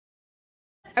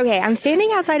Okay, I'm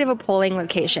standing outside of a polling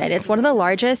location. It's one of the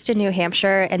largest in New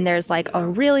Hampshire, and there's like a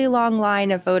really long line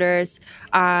of voters.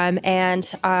 In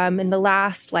the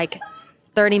last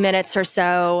 30 minutes or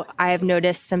so, I have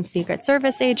noticed some Secret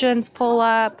Service agents pull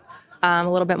up, a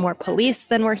little bit more police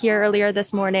than were here earlier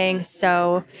this morning.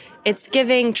 So it's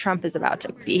giving Trump is about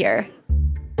to be here.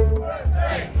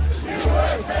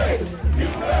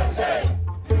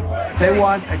 They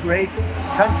want a great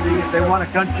country. If they want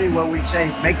a country where we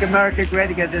say, make America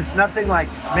great again, there's nothing like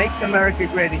make America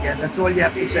great again. That's all you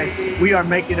have to say. We are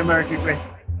making America great.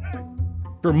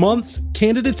 For months,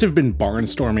 candidates have been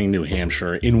barnstorming New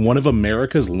Hampshire in one of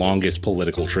America's longest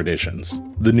political traditions,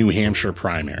 the New Hampshire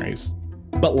primaries.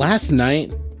 But last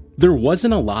night, there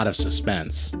wasn't a lot of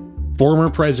suspense.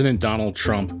 Former President Donald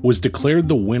Trump was declared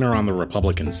the winner on the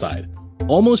Republican side,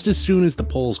 almost as soon as the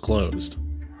polls closed.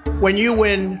 When you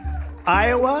win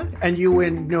Iowa and you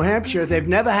win New Hampshire, they've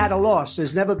never had a loss.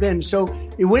 There's never been. So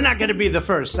we're not going to be the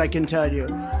first, I can tell you.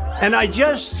 And I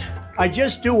just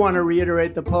do want to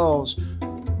reiterate the polls.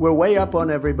 We're way up on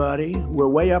everybody. We're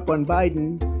way up on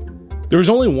Biden. There was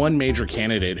only one major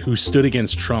candidate who stood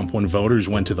against Trump when voters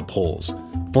went to the polls,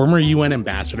 former UN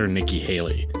Ambassador Nikki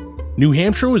Haley. New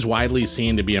Hampshire was widely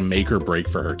seen to be a make or break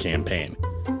for her campaign.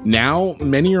 Now,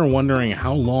 many are wondering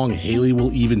how long Haley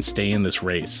will even stay in this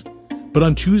race. But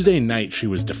on Tuesday night, she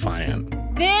was defiant.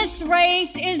 This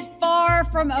race is far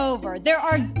from over. There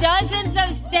are dozens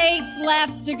of states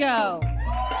left to go.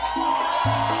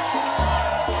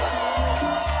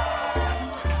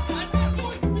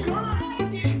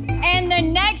 And the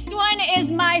next one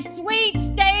is my sweet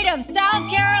state of South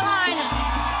Carolina.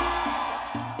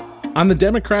 On the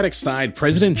Democratic side,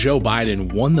 President Joe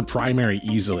Biden won the primary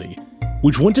easily,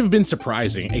 which wouldn't have been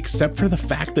surprising except for the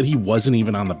fact that he wasn't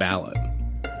even on the ballot.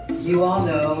 You all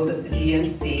know that the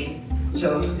DNC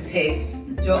chose to take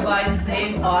Joe Biden's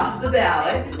name off the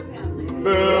ballot.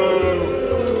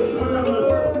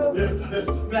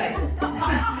 Right.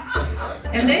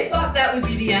 And they thought that would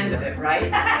be the end of it,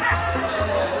 right?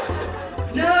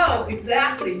 No,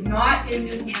 exactly. Not in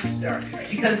New Hampshire,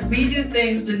 because we do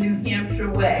things the New Hampshire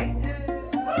way.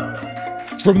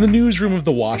 From the newsroom of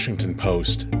the Washington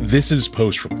Post, this is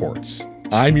Post Reports.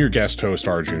 I'm your guest host,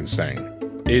 Arjun Singh.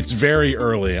 It's very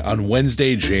early on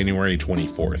Wednesday, January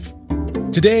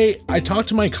 24th. Today, I talked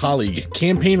to my colleague,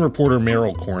 campaign reporter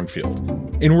Meryl Cornfield,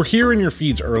 and we're here in your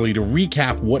feeds early to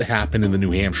recap what happened in the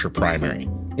New Hampshire primary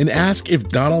and ask if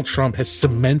Donald Trump has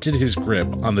cemented his grip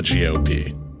on the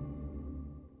GOP.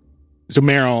 So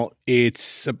Meryl,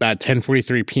 it's about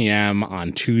 10:43 p.m.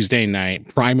 on Tuesday night,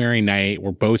 primary night.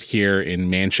 We're both here in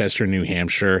Manchester, New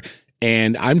Hampshire,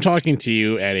 and I'm talking to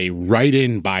you at a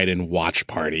write-in Biden watch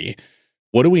party.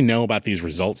 What do we know about these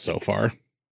results so far?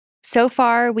 So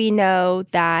far, we know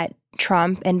that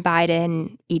Trump and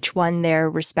Biden each won their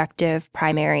respective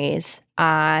primaries.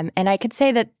 And I could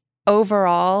say that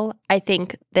overall, I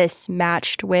think this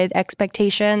matched with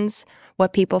expectations,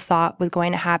 what people thought was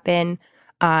going to happen.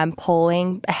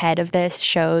 Polling ahead of this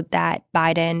showed that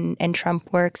Biden and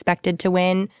Trump were expected to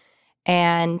win.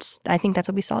 And I think that's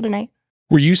what we saw tonight.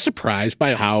 Were you surprised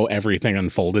by how everything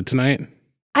unfolded tonight?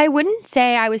 I wouldn't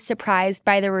say I was surprised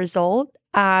by the result.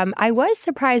 I was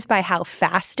surprised by how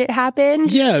fast it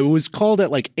happened. Yeah, it was called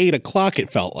at 8 o'clock, it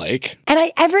felt like.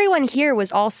 And everyone here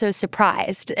was also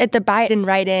surprised. At the Biden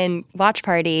write-in watch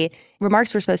party,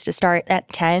 remarks were supposed to start at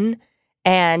 10,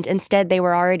 and instead they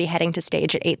were already heading to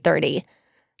stage at 8:30.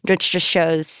 Which just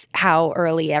shows how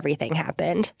early everything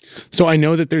happened. So I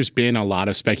know that there's been a lot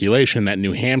of speculation that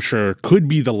New Hampshire could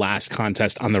be the last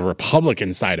contest on the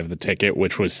Republican side of the ticket,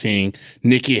 which was seeing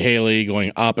Nikki Haley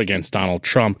going up against Donald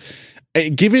Trump.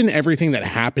 Given everything that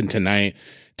happened tonight,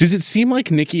 does it seem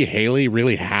like Nikki Haley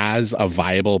really has a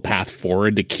viable path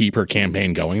forward to keep her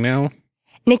campaign going now?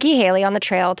 Nikki Haley on the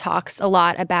trail talks a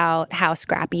lot about how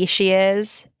scrappy she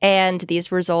is, and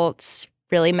these results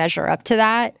really measure up to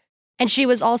that. And she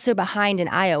was also behind in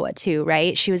Iowa, too,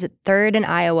 right? She was at third in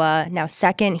Iowa, now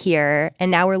second here. And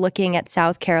now we're looking at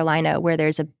South Carolina, where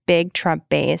there's a big Trump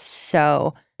base.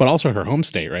 But also her home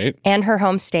state, right? And her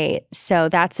home state. So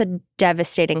that's a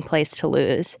devastating place to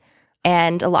lose.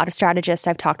 And a lot of strategists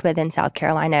I've talked with in South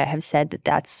Carolina have said that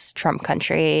that's Trump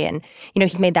country. And,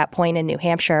 he's made that point in New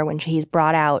Hampshire when he's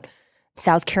brought out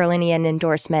South Carolinian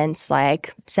endorsements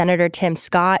like Senator Tim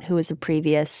Scott, who was a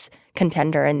previous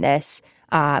contender in this,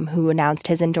 who announced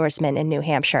his endorsement in New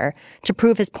Hampshire to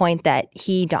prove his point that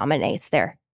he dominates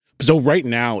there. So right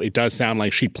now, it does sound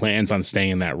like she plans on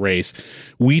staying in that race.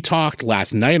 We talked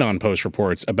last night on Post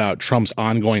Reports about Trump's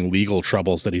ongoing legal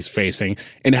troubles that he's facing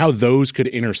and how those could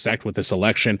intersect with this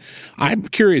election. I'm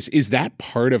curious, is that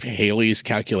part of Haley's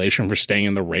calculation for staying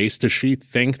in the race? Does she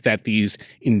think that these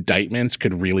indictments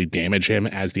could really damage him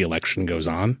as the election goes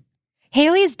on?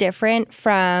 Haley's different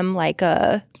from like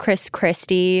a Chris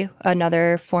Christie,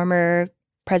 another former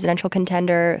presidential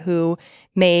contender who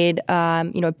made,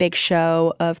 a big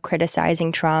show of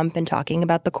criticizing Trump and talking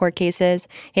about the court cases.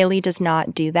 Haley does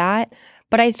not do that.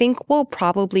 But I think we'll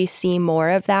probably see more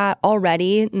of that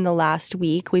already in the last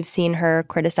week. We've seen her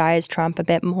criticize Trump a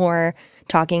bit more,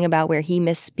 talking about where he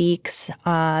misspeaks.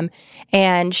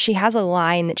 And she has a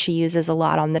line that she uses a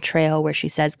lot on the trail where she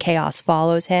says chaos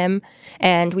follows him.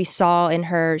 And we saw in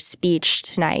her speech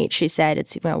tonight, she said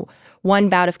it's, one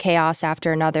bout of chaos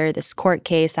after another, this court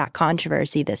case, that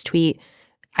controversy, this tweet.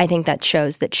 I think that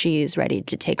shows that she's ready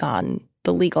to take on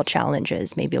the legal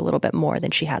challenges maybe a little bit more than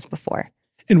she has before.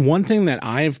 And one thing that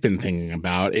I've been thinking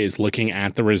about is looking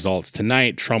at the results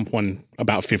tonight. Trump won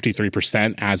about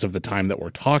 53% as of the time that we're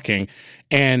talking.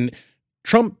 And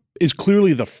Trump is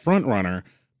clearly the front runner,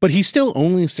 but he's still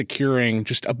only securing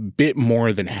just a bit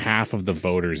more than half of the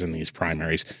voters in these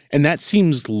primaries. And that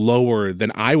seems lower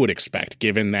than I would expect,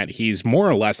 given that he's more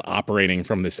or less operating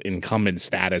from this incumbent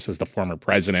status as the former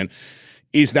president.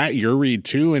 Is that your read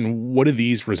too? And what do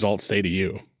these results say to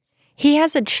you? He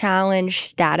has a challenge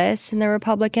status in the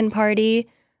Republican Party.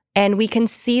 And we can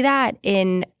see that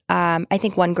in, I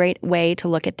think one great way to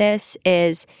look at this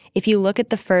is if you look at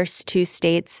the first two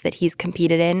states that he's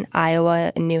competed in,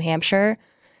 Iowa and New Hampshire,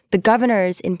 the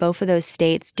governors in both of those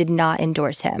states did not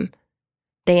endorse him.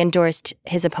 They endorsed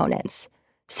his opponents.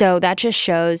 So that just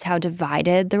shows how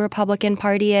divided the Republican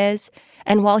Party is.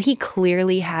 And while he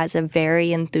clearly has a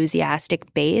very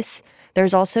enthusiastic base,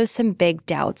 there's also some big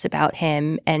doubts about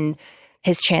him and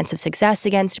his chance of success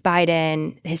against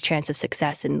Biden, his chance of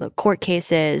success in the court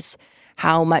cases,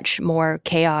 how much more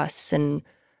chaos and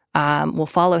will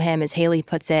follow him, as Haley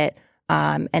puts it.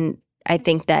 And I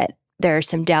think that there are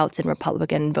some doubts in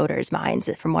Republican voters' minds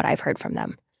from what I've heard from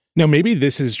them. Now, maybe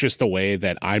this is just the way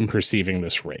that I'm perceiving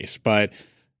this race, but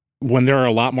when there are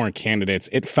a lot more candidates,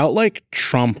 it felt like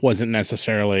Trump wasn't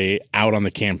necessarily out on the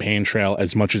campaign trail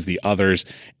as much as the others.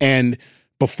 And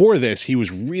before this, he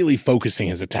was really focusing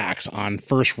his attacks on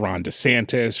first Ron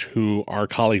DeSantis, who our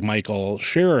colleague Michael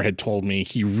Scherer had told me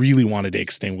he really wanted to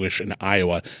extinguish in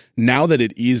Iowa. Now that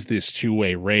it is this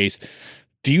two-way race,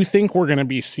 do you think we're going to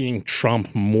be seeing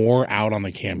Trump more out on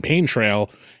the campaign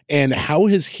trail? And how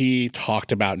has he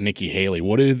talked about Nikki Haley?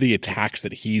 What are the attacks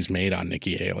that he's made on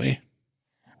Nikki Haley?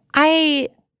 I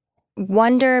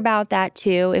wonder about that,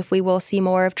 too, if we will see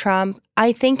more of Trump.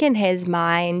 I think in his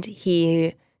mind,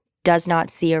 he does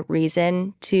not see a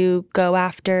reason to go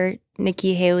after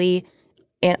Nikki Haley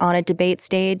on a debate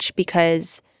stage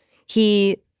because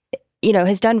he,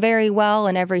 has done very well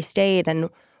in every state. And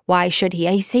why should he?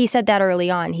 He said that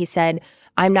early on. He said,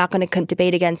 I'm not going to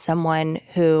debate against someone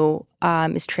who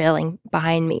is trailing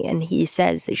behind me. And he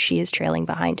says that she is trailing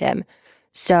behind him.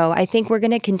 So I think we're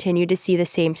going to continue to see the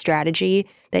same strategy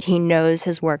that he knows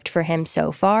has worked for him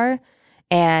so far.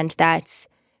 And that's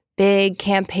big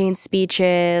campaign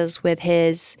speeches with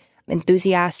his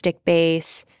enthusiastic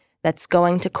base that's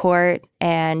going to court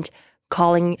and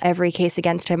calling every case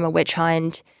against him a witch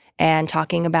hunt and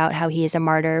talking about how he is a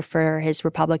martyr for his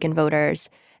Republican voters.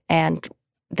 And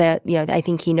I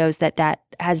think he knows that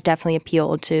has definitely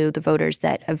appealed to the voters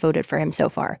that have voted for him so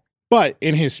far. But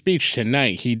in his speech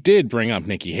tonight, he did bring up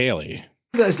Nikki Haley.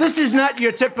 This is not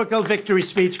your typical victory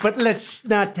speech, but let's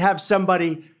not have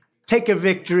somebody take a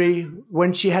victory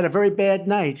when she had a very bad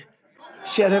night.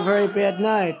 She had a very bad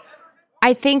night.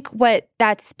 I think what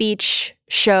that speech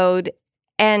showed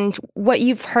and what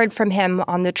you've heard from him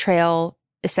on the trail,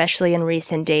 especially in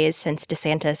recent days since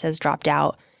DeSantis has dropped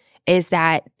out, is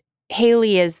that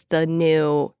Haley is the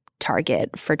new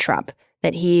target for Trump,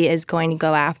 that he is going to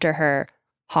go after her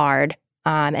hard.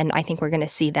 And I think we're going to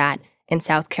see that in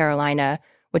South Carolina,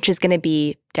 which is going to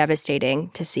be devastating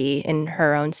to see in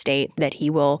her own state, that he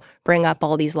will bring up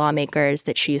all these lawmakers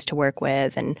that she used to work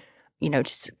with and,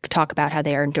 just talk about how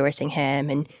they are endorsing him.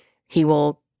 And he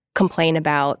will complain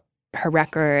about her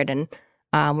record. And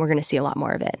we're going to see a lot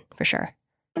more of it for sure.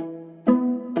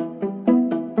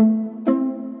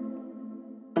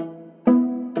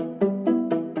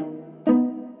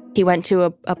 He went to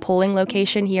a polling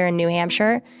location here in New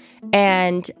Hampshire,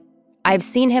 and I've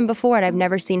seen him before, and I've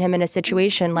never seen him in a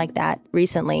situation like that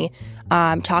recently.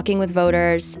 Talking with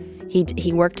voters,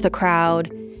 he worked the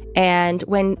crowd, And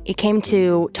when it came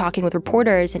to talking with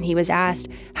reporters and he was asked,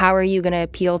 how are you going to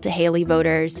appeal to Haley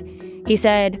voters? He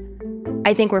said,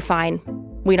 I think we're fine.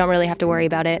 We don't really have to worry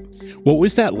about it. What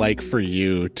was that like for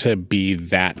you to be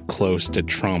that close to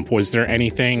Trump? Was there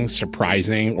anything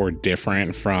surprising or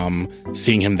different from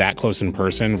seeing him that close in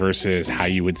person versus how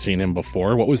you had seen him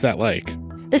before? What was that like?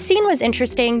 The scene was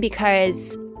interesting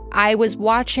because I was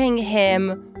watching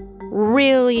him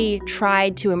really try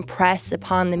to impress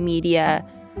upon the media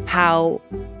how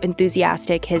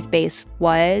enthusiastic his base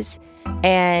was.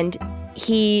 And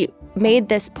he made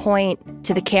this point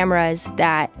to the cameras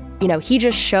that, you know, he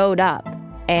just showed up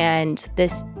and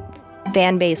this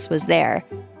fan base was there.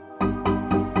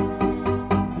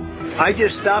 I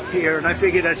just stopped here and I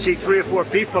figured I'd see 3 or 4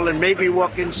 people and maybe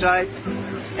walk inside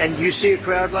and you see a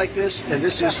crowd like this, and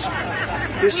this is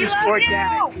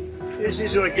organic. This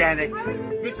is organic.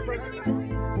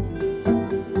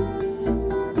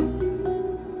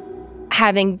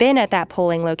 Having been at that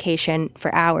polling location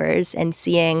for hours and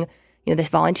seeing, you know, the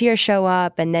volunteers show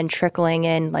up and then trickling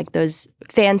in like those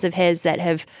fans of his that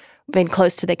have been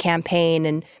close to the campaign,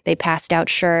 and they passed out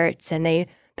shirts and they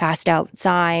passed out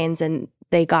signs and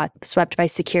they got swept by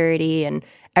security and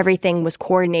everything was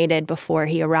coordinated before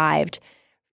he arrived.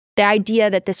 The idea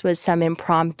that this was some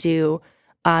impromptu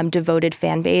devoted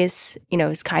fan base, you know,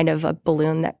 is kind of a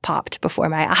balloon that popped before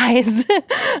my eyes.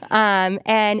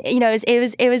 And, you know,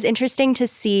 it was interesting to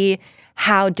see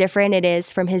how different it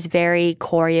is from his very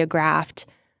choreographed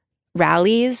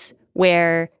rallies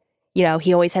where, you know,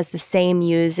 he always has the same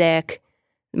music,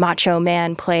 Macho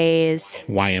Man plays.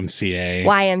 YMCA.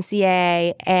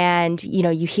 And, you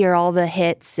know, you hear all the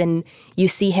hits and you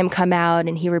see him come out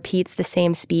and he repeats the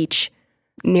same speech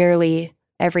nearly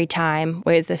every time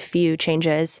with a few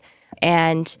changes.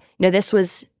 And, you know,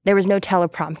 there was no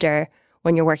teleprompter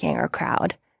when you're working in a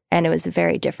crowd. And it was a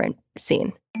very different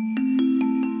scene.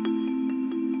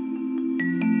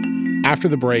 After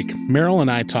the break, Meryl and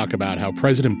I talk about how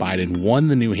President Biden won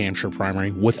the New Hampshire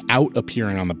primary without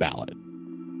appearing on the ballot.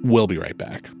 We'll be right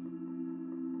back.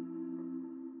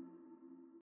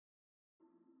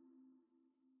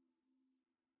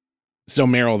 So,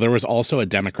 Meryl, there was also a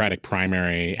Democratic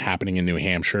primary happening in New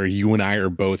Hampshire. You and I are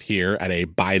both here at a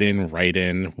Biden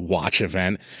write-in watch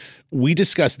event. We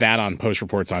discussed that on Post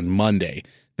Reports on Monday.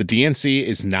 The DNC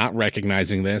is not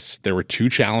recognizing this. There were 2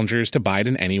 challengers to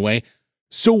Biden anyway.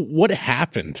 So what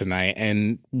happened tonight,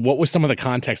 and what was some of the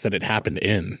context that it happened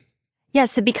in? Yeah,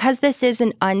 so because this is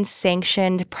an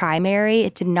unsanctioned primary,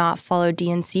 it did not follow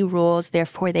DNC rules.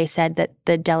 Therefore, they said that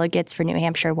the delegates for New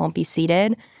Hampshire won't be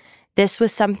seated. This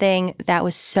was something that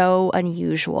was so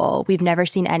unusual. We've never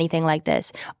seen anything like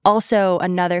this. Also,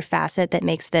 another facet that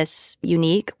makes this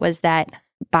unique was that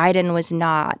Biden was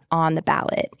not on the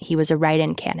ballot. He was a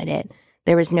write-in candidate.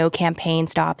 There was no campaign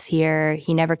stops here.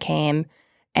 He never came.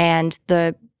 And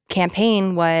the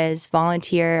campaign was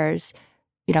volunteers,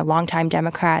 you know, longtime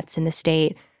Democrats in the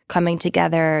state coming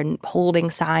together and holding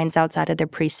signs outside of their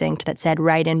precinct that said,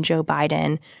 write in Joe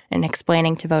Biden, and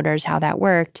explaining to voters how that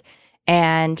worked.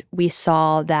 And we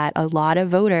saw that a lot of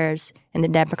voters in the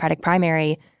Democratic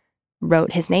primary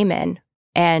wrote his name in.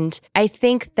 And I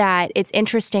think that it's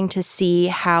interesting to see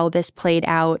how this played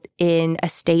out in a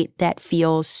state that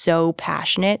feels so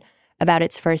passionate about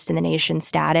its first in the nation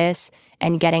status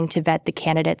and getting to vet the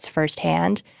candidates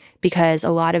firsthand, because a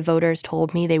lot of voters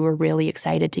told me they were really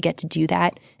excited to get to do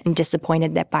that and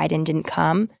disappointed that Biden didn't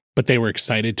come. But they were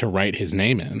excited to write his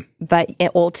name in. But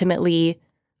ultimately,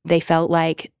 they felt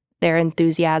like their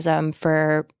enthusiasm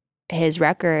for his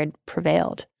record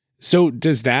prevailed. So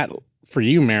does that, for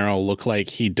you, Meryl, look like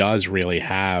he does really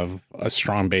have a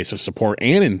strong base of support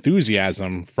and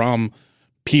enthusiasm from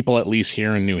people, at least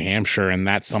here in New Hampshire, and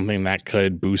that's something that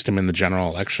could boost him in the general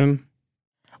election?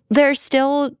 There's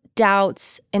still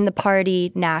doubts in the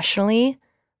party nationally,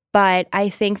 but I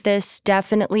think this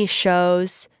definitely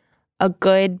shows a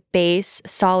good base,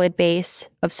 solid base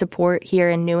of support here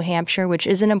in New Hampshire, which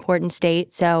is an important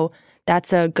state. So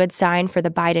that's a good sign for the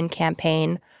Biden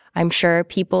campaign. I'm sure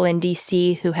people in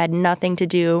D.C. who had nothing to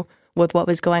do with what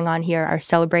was going on here are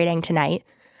celebrating tonight.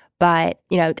 But,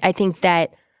 you know, I think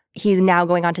that he's now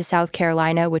going on to South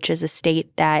Carolina, which is a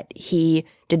state that he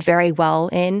did very well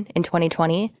in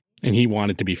 2020. And he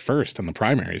wanted to be first in the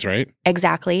primaries, right?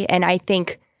 Exactly. And I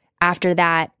think after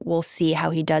that, we'll see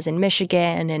how he does in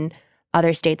Michigan and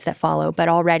other states that follow. But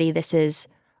already this is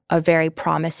a very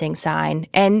promising sign.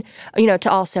 And, you know, to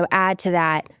also add to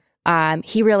that,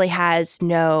 he really has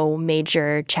no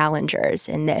major challengers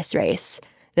in this race.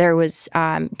 There was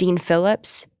Dean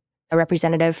Phillips, a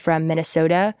representative from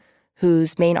Minnesota,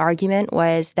 whose main argument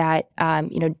was that,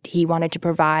 you know, he wanted to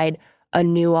provide a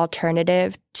new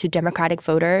alternative to Democratic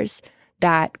voters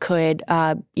that could,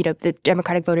 the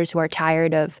Democratic voters who are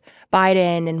tired of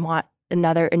Biden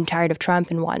and tired of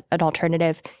Trump and want an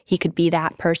alternative, he could be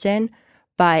that person.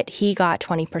 But he got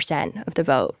 20% of the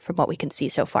vote from what we can see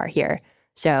so far here.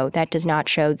 So that does not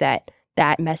show that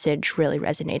that message really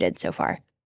resonated so far.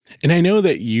 And I know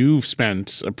that you've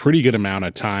spent a pretty good amount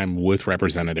of time with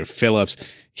Representative Phillips.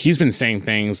 He's been saying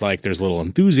things like there's little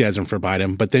enthusiasm for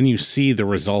Biden, but then you see the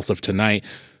results of tonight.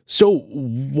 So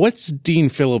what's Dean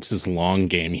Phillips's long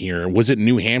game here? Was it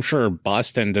New Hampshire or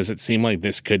bust? And does it seem like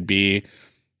this could be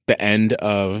the end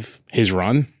of his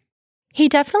run? He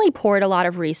definitely poured a lot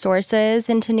of resources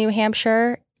into New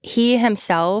Hampshire. He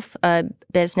himself, a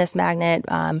business magnate,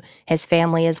 his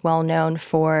family is well known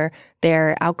for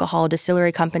their alcohol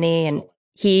distillery company, and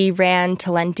he ran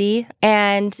Talenti,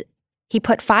 and he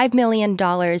put $5 million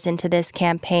into this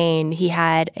campaign. He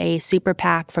had a super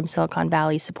PAC from Silicon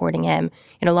Valley supporting him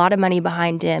and a lot of money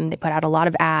behind him. They put out a lot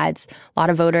of ads. A lot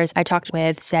of voters I talked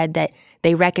with said that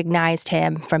they recognized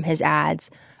him from his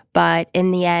ads, but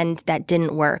in the end, that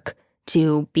didn't work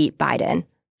to beat Biden.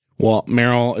 Well,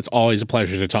 Meryl, it's always a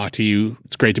pleasure to talk to you.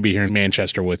 It's great to be here in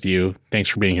Manchester with you. Thanks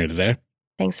for being here today.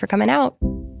 Thanks for coming out.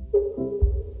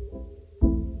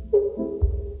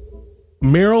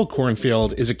 Meryl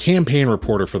Cornfield is a campaign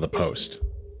reporter for The Post.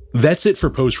 That's it for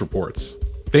Post Reports.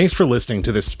 Thanks for listening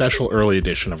to this special early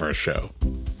edition of our show.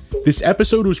 This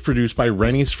episode was produced by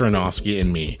Rennie Svirnovsky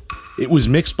and me. It was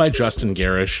mixed by Justin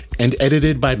Garish and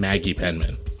edited by Maggie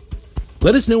Penman.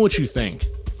 Let us know what you think.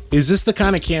 Is this the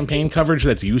kind of campaign coverage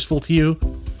that's useful to you?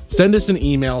 Send us an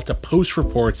email to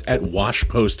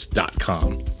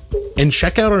postreports@washpost.com. And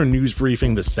check out our news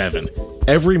briefing, The 7,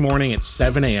 every morning at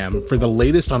 7 a.m. for the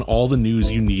latest on all the news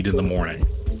you need in the morning.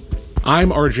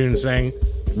 I'm Arjun Singh.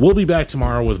 We'll be back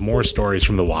tomorrow with more stories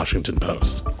from the Washington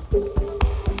Post.